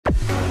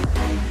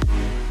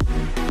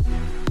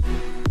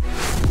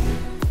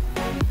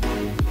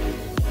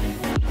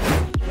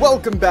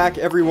Welcome back,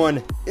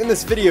 everyone. In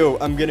this video,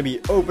 I'm going to be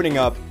opening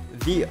up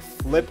the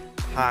Flip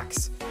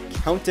Packz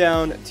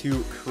Countdown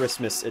to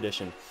Christmas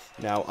edition.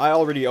 Now, I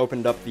already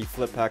opened up the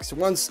Flip Packz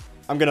once.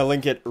 I'm going to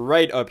link it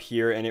right up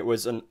here, and it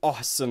was an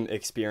awesome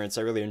experience.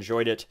 I really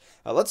enjoyed it.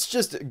 Let's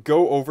just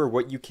go over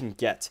what you can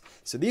get.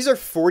 So these are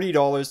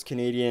 $40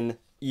 Canadian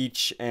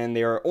each, and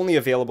they are only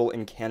available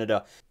in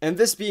Canada. And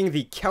this being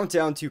the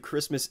Countdown to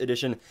Christmas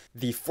edition,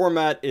 the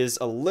format is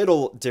a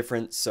little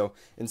different. So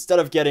instead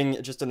of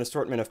getting just an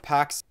assortment of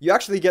packs, you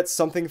actually get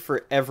something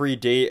for every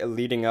day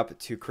leading up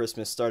to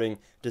Christmas, starting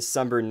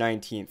December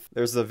 19th.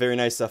 There's a very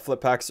nice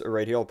Flip Packz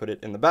right here. I'll put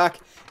it in the back.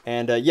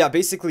 And yeah,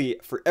 basically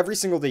for every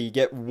single day, you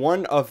get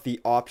one of the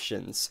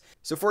options.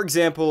 So for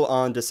example,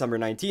 on December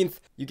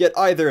 19th, you get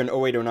either an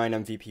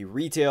 0809 MVP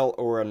retail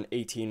or an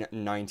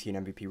 1819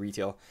 MVP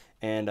retail.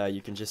 And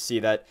you can just see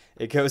that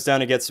it goes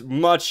down. It gets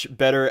much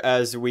better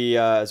as we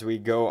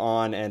go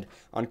on. And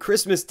on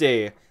Christmas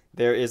Day,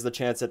 there is the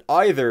chance that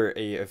either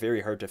a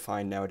very hard to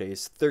find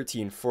nowadays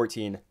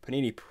 13-14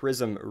 Panini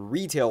Prism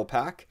Retail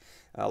Pack,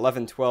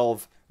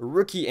 11-12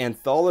 Rookie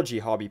Anthology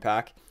Hobby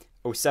Pack,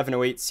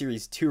 07-08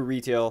 Series 2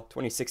 Retail,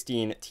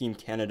 2016 Team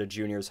Canada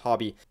Juniors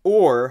Hobby,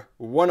 or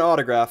one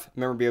autograph,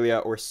 memorabilia,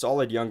 or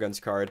solid Young Guns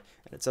card.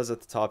 And it says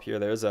at the top here,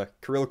 there's a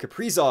Kirill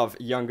Kaprizov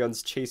Young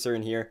Guns chaser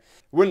in here.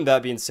 Wouldn't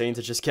that be insane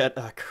to just get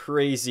a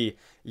crazy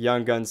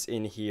Young Guns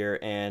in here?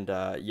 And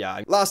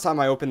yeah, last time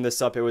I opened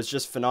this up, it was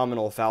just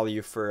phenomenal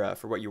value for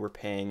what you were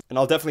paying. And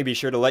I'll definitely be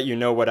sure to let you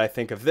know what I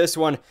think of this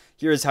one.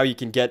 Here's how you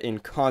can get in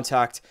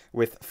contact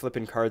with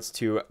Flippin' Cards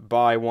to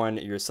buy one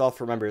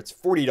yourself. Remember, it's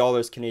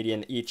 $40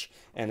 Canadian each,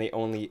 and they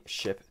only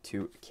ship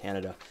to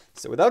Canada.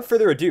 So without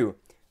further ado,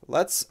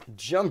 let's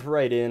jump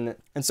right in.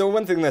 And so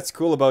one thing that's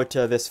cool about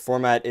this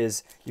format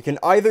is you can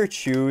either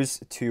choose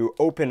to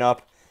open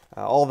up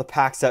all the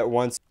packs at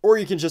once, or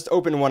you can just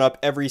open one up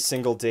every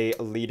single day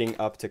leading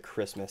up to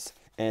Christmas.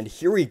 And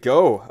here we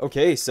go.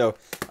 Okay, so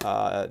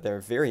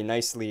they're very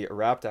nicely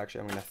wrapped.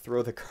 Actually, I'm going to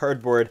throw the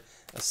cardboard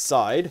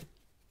aside,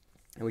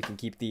 and we can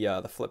keep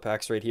the Flip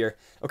Packz right here.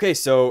 Okay,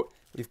 so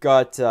we've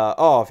got,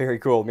 oh, very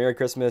cool. Merry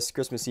Christmas,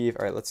 Christmas Eve.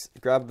 All right, let's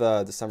grab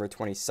the December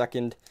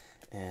 22nd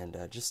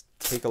and just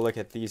take a look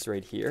at these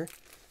right here.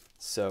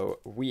 So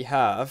we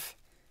have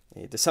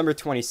December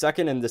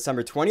 22nd and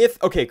December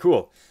 20th. Okay,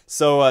 cool.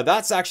 So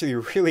that's actually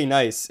really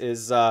nice,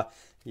 is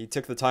he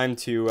took the time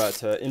to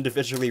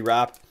individually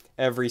wrap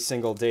every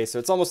single day. So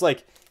it's almost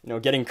like, you know,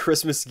 getting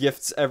Christmas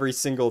gifts every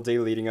single day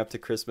leading up to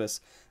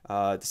Christmas.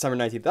 December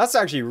 19th. That's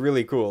actually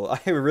really cool.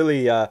 I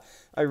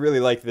really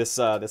like this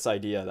this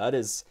idea. That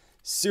is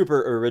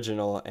super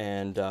original.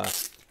 And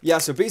yeah,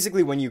 so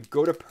basically when you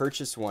go to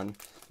purchase one,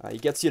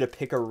 it gets you to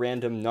pick a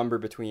random number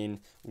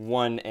between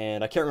 1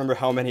 and, I can't remember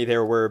how many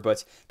there were,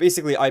 but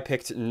basically I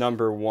picked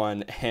number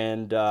 1,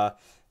 and yeah,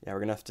 we're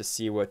gonna have to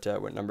see what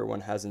number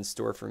 1 has in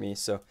store for me.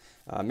 So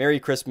Merry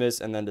Christmas,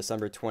 and then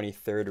December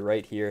 23rd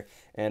right here.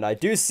 And I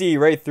do see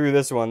right through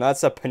this one,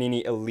 that's a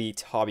Panini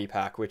Elite Hobby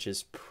Pack, which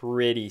is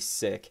pretty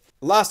sick.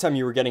 Last time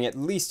you were getting at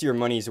least your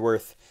money's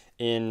worth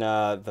in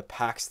the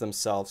packs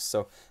themselves.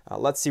 So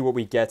let's see what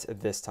we get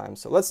this time.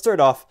 So let's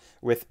start off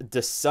with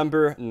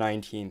December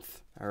 19th.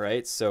 All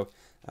right, so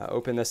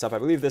open this up. I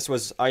believe this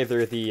was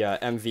either the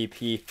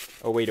MVP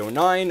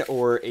 0809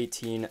 or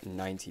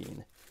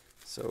 1819.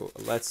 So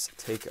let's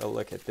take a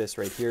look at this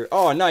right here.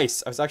 Oh,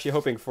 nice. I was actually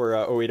hoping for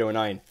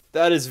 0809.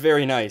 That is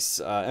very nice.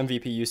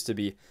 MVP used to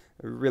be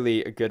a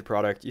really good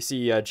product. You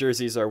see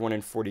jerseys are 1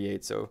 in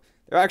 48, so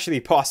they're actually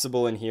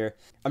possible in here.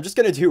 I'm just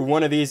going to do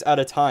one of these at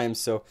a time,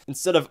 so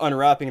instead of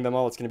unwrapping them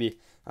all, it's going to be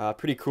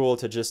pretty cool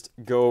to just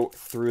go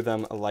through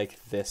them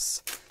like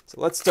this. So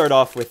let's start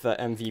off with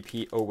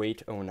MVP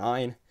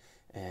 0809,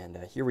 and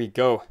here we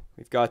go.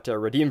 We've got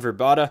Radim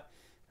Verbata,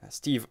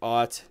 Steve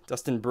Ott,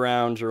 Dustin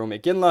Brown, Jerome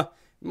McGinley,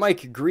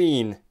 Mike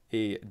Green,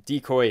 a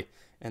decoy,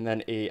 and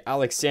then a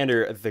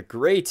Alexander the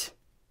Great,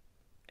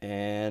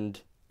 and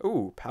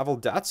oh, Pavel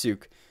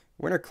Datsyuk,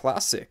 Winter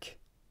Classic.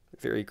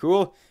 Very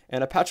cool.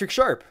 And a Patrick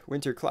Sharp,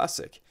 Winter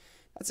Classic.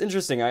 That's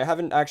interesting. I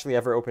haven't actually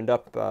ever opened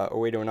up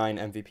 0809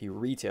 MVP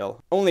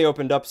Retail. Only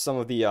opened up some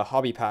of the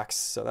hobby packs,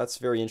 so that's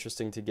very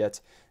interesting to get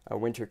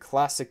Winter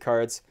Classic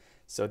cards.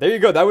 So there you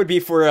go. That would be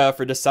for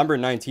December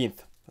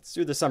 19th. Let's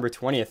do December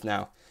 20th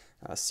now.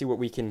 See what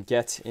we can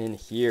get in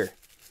here.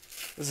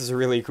 This is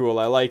really cool.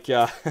 I like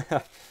I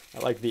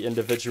like the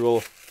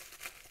individual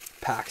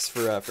packs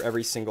for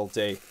every single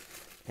day.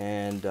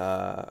 And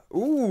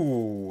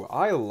ooh,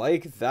 I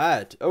like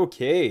that.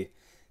 Okay,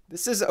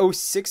 this is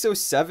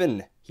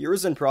 0607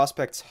 Heroes and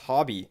Prospects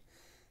Hobby.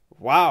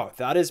 Wow,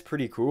 that is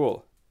pretty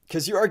cool,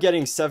 because you are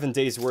getting 7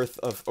 days worth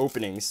of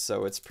openings,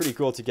 so it's pretty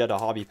cool to get a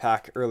hobby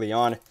pack early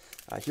on.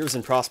 Heroes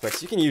and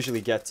Prospects, you can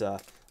usually get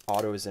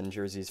autos and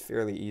jerseys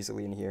fairly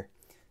easily in here.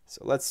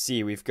 So let's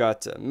see, we've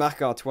got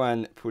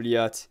Marc-Antoine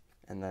Pouliot,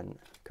 and then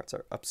cards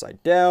are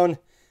upside down.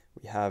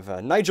 We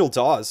have Nigel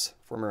Dawes,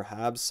 former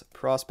Habs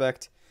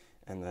prospect.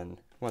 And then,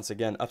 once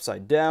again,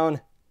 upside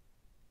down,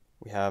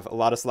 we have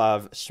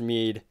Ladislav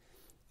Schmid,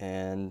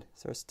 and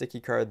is there a sticky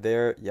card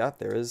there? Yeah,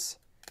 there is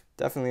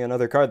definitely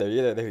another card there.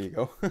 Yeah, there you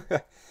go.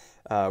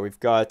 We've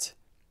got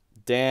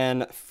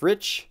Dan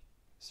Fritsch,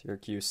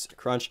 Syracuse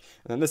Crunch.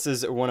 And then this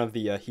is one of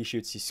the He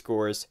Shoots, He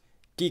Scores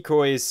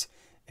decoys.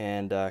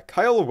 And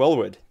Kyle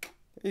Wellwood.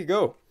 There you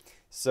go.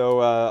 So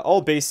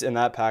all base in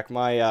that pack.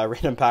 My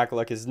random pack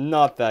luck is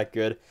not that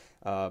good.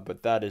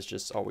 But that is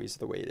just always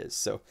the way it is.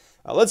 So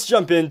let's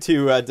jump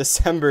into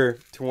December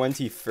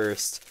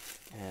 21st.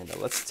 And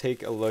let's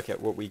take a look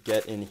at what we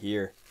get in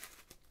here.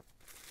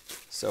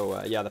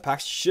 So yeah, the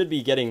packs should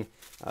be getting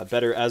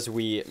better as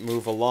we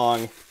move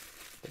along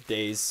the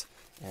days.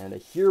 And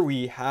here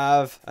we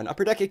have an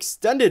Upper Deck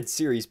Extended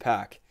Series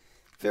pack.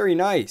 Very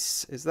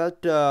nice. Is that,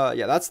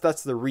 yeah,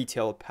 that's the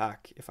retail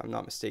pack, if I'm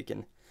not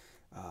mistaken.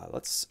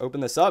 Let's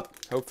open this up.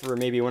 Hope for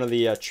maybe one of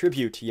the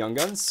Tribute Young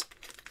Guns.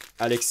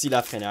 Alexis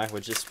Lafrenière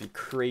would just be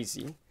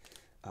crazy.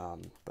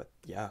 But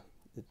yeah,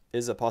 it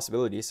is a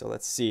possibility, so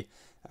let's see.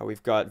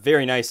 We've got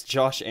very nice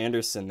Josh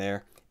Anderson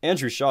there.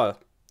 Andrew Shaw,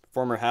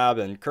 former Hab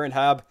and current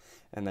Hab.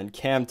 And then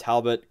Cam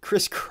Talbot,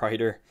 Chris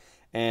Kreider.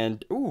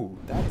 And, ooh,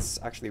 that's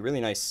actually really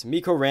nice.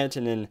 Mikko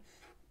Rantanen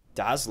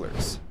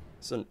Dazzlers.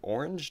 It's an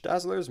orange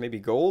Dazzlers, maybe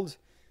gold.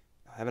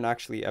 I haven't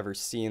actually ever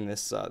seen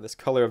this this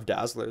color of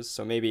Dazzlers,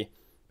 so maybe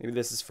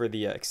this is for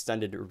the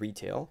extended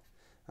retail.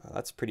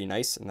 That's pretty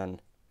nice. And then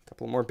a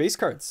couple more base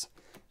cards.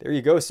 There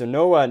you go. So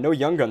no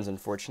Young Guns,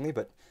 unfortunately,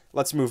 but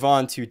let's move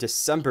on to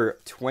December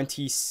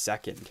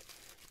 22nd.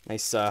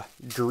 Nice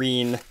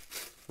green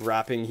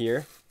wrapping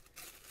here.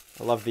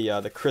 I love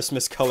the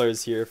Christmas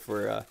colors here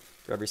for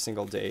every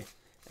single day.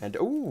 And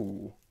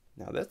ooh,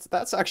 now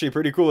that's actually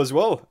pretty cool as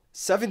well.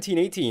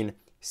 1718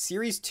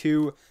 Series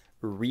 2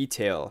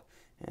 retail.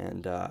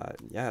 And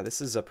yeah,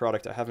 this is a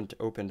product I haven't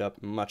opened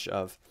up much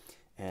of.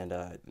 And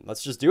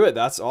let's just do it.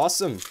 That's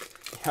awesome.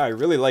 Yeah, I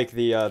really like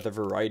the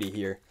variety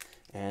here.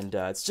 And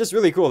it's just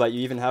really cool that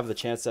you even have the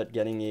chance at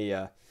getting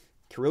a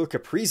Kirill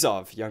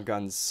Kaprizov Young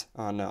Guns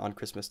on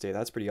Christmas Day.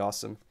 That's pretty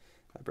awesome.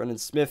 Brendan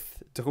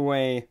Smith,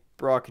 Drouin,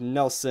 Brock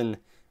Nelson,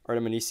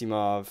 Artem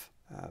Anisimov,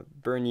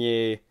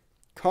 Bernier,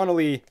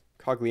 Connolly,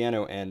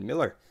 Cogliano, and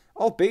Miller.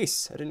 All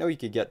base. I didn't know you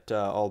could get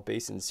all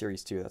base in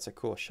Series 2. That's a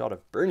cool shot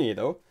of Bernier,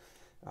 though.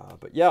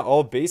 But yeah,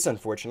 all base,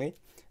 unfortunately.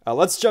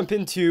 Let's jump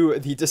into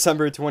the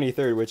December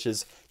 23rd, which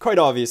is quite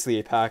obviously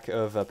a pack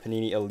of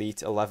Panini Elite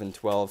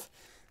 11-12.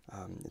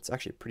 It's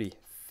actually a pretty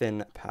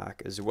thin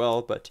pack as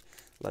well, but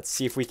let's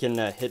see if we can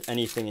hit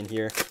anything in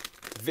here.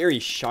 Very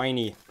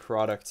shiny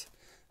product.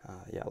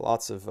 Yeah,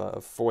 lots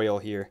of foil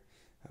here.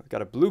 We've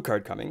got a blue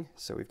card coming,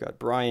 so we've got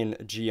Brian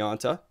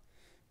Gionta,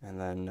 and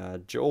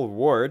then Joel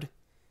Ward,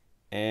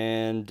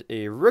 and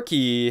a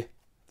rookie,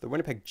 the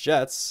Winnipeg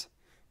Jets,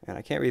 and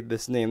I can't read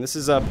this name. This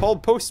is Paul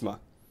Postma.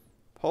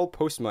 Paul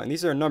Postma, and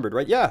these are numbered,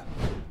 right? Yeah,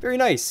 very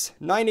nice.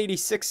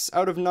 986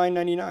 out of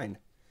 999.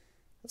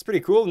 That's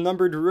pretty cool.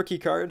 Numbered rookie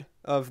card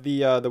of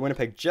the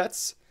Winnipeg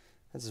Jets.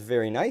 That's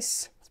very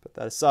nice. Let's put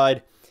that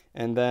aside.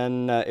 And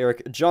then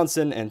Eric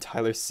Johnson and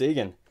Tyler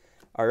Seguin.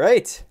 All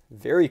right,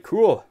 very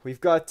cool.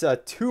 We've got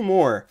 2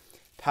 more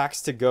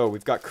packs to go.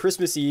 We've got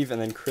Christmas Eve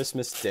and then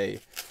Christmas Day.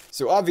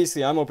 So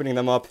obviously I'm opening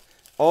them up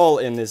all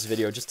in this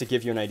video just to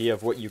give you an idea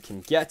of what you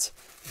can get.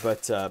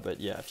 But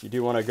yeah, if you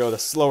do want to go the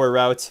slower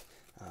route,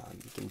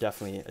 you can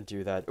definitely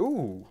do that.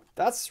 Ooh,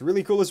 that's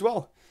really cool as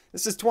well.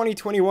 This is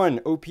 2021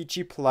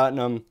 OPG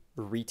Platinum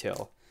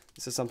Retail.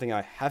 This is something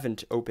I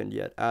haven't opened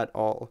yet at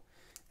all.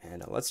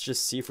 And let's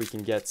just see if we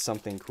can get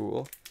something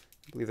cool.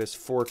 I believe there's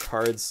 4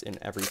 cards in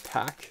every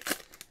pack.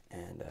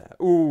 And,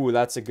 ooh,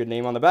 that's a good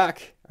name on the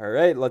back. All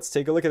right, let's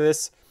take a look at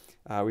this.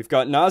 We've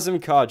got Nazem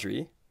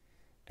Kadri.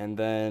 And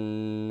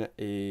then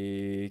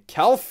a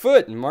Cal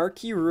Foot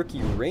Marquee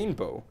Rookie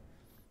Rainbow.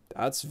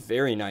 That's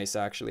very nice,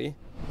 actually.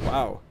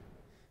 Wow.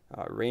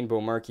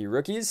 Rainbow Marquee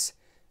Rookies.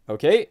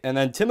 Okay, and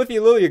then Timothy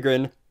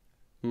Liljegren,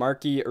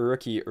 Marquee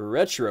Rookie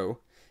Retro.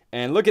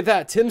 And look at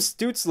that, Tim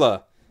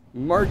Stützle,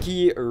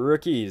 Marquee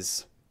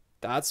Rookies.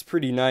 That's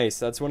pretty nice.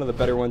 That's one of the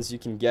better ones you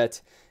can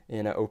get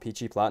in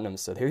OPG Platinum.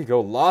 So there you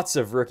go, lots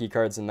of rookie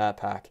cards in that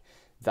pack.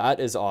 That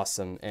is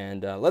awesome.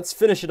 And let's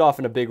finish it off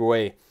in a big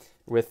way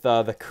with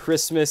the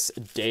Christmas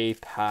Day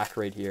pack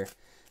right here.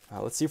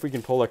 Let's see if we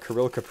can pull a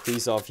Kirill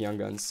Kaprizov Young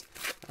Guns.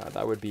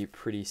 That would be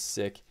pretty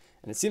sick.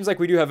 And it seems like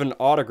we do have an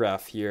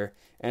autograph here.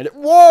 And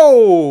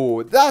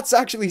whoa, that's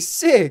actually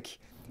sick.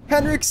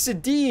 Henrik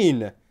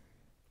Sedin.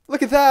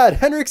 Look at that,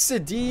 Henrik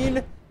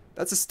Sedin.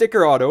 That's a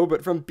sticker auto,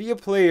 but from Be A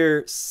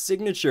Player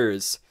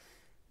Signatures.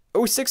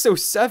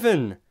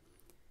 0607.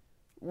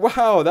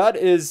 Wow, that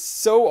is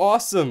so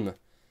awesome.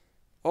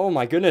 Oh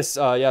my goodness.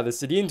 Yeah, the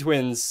Sedin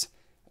twins.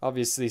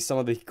 Obviously, some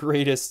of the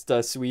greatest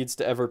Swedes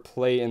to ever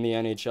play in the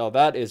NHL.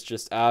 That is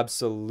just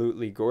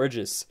absolutely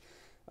gorgeous.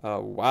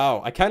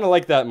 Wow, I kind of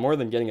like that more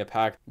than getting a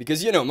pack.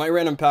 Because, you know, my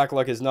random pack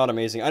luck is not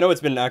amazing. I know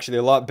it's been actually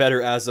a lot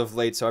better as of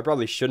late, so I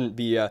probably shouldn't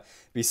be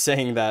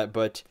saying that.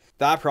 But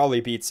that probably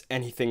beats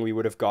anything we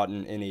would have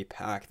gotten in a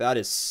pack. That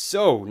is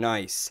so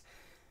nice.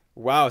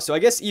 Wow, so I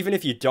guess even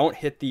if you don't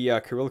hit the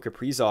Kirill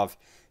Kaprizov,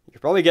 you're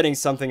probably getting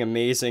something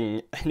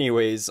amazing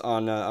anyways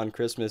on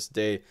Christmas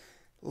Day.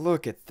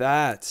 Look at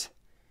that.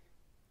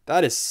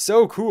 That is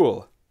so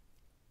cool.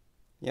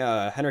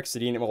 Yeah, Henrik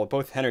Sedin, well,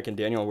 both Henrik and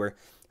Daniel were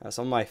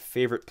some of my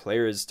favorite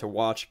players to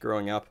watch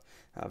growing up.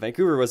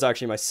 Vancouver was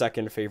actually my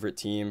second favorite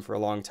team for a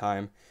long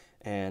time,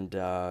 and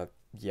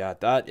yeah,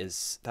 that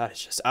is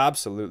just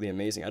absolutely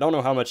amazing. I don't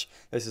know how much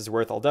this is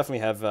worth. I'll definitely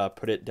have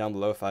put it down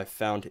below if I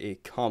found a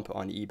comp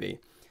on eBay.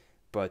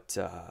 But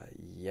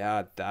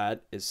yeah,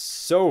 that is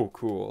so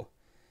cool.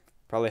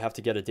 Probably have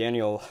to get a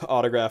Daniel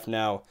autograph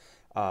now.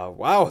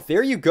 Wow,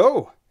 there you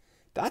go.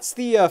 That's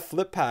the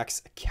Flip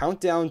Packz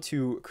Countdown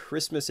to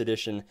Christmas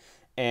edition.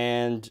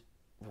 And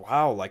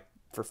wow, like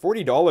for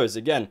 $40,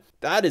 again,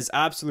 that is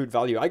absolute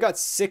value. I got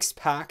 6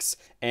 packs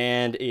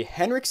and a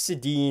Henrik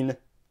Sedin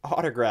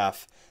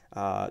autograph.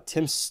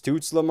 Tim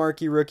Stützle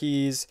marquee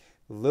rookies,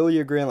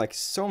 Liljegren, like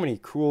so many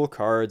cool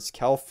cards.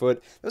 Cal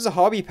Foot. There's a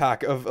hobby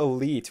pack of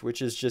Elite,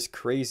 which is just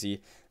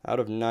crazy, out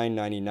of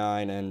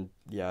 $9.99, and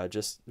yeah,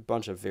 just a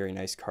bunch of very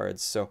nice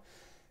cards. So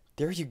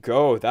there you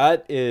go.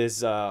 That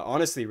is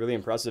honestly really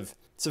impressive.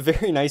 It's a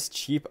very nice,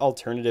 cheap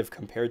alternative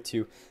compared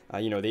to,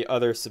 you know, the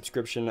other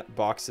subscription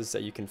boxes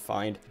that you can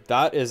find.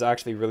 That is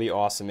actually really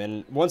awesome.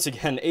 And once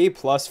again, A+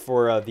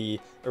 for the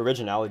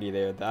originality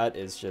there. That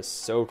is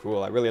just so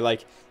cool. I really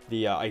like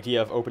the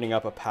idea of opening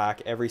up a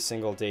pack every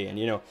single day. And,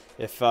 you know,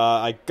 if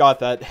I got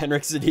that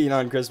Henrik Sedin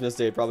on Christmas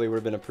Day, it probably would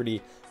have been a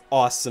pretty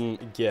awesome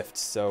gift.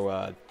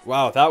 So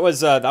wow, that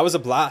was a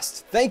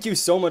blast. Thank you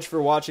so much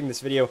for watching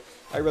this video.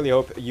 I really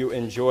hope you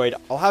enjoyed.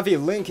 I'll have a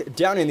link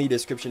down in the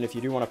description if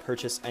you do want to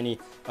purchase any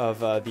of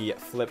the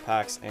Flip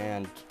Packz.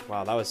 And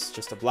wow, that was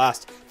just a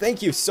blast.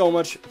 Thank you so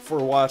much for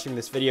watching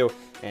this video,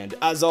 and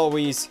as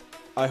always,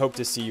 I hope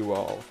to see you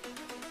all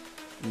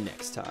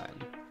next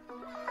time.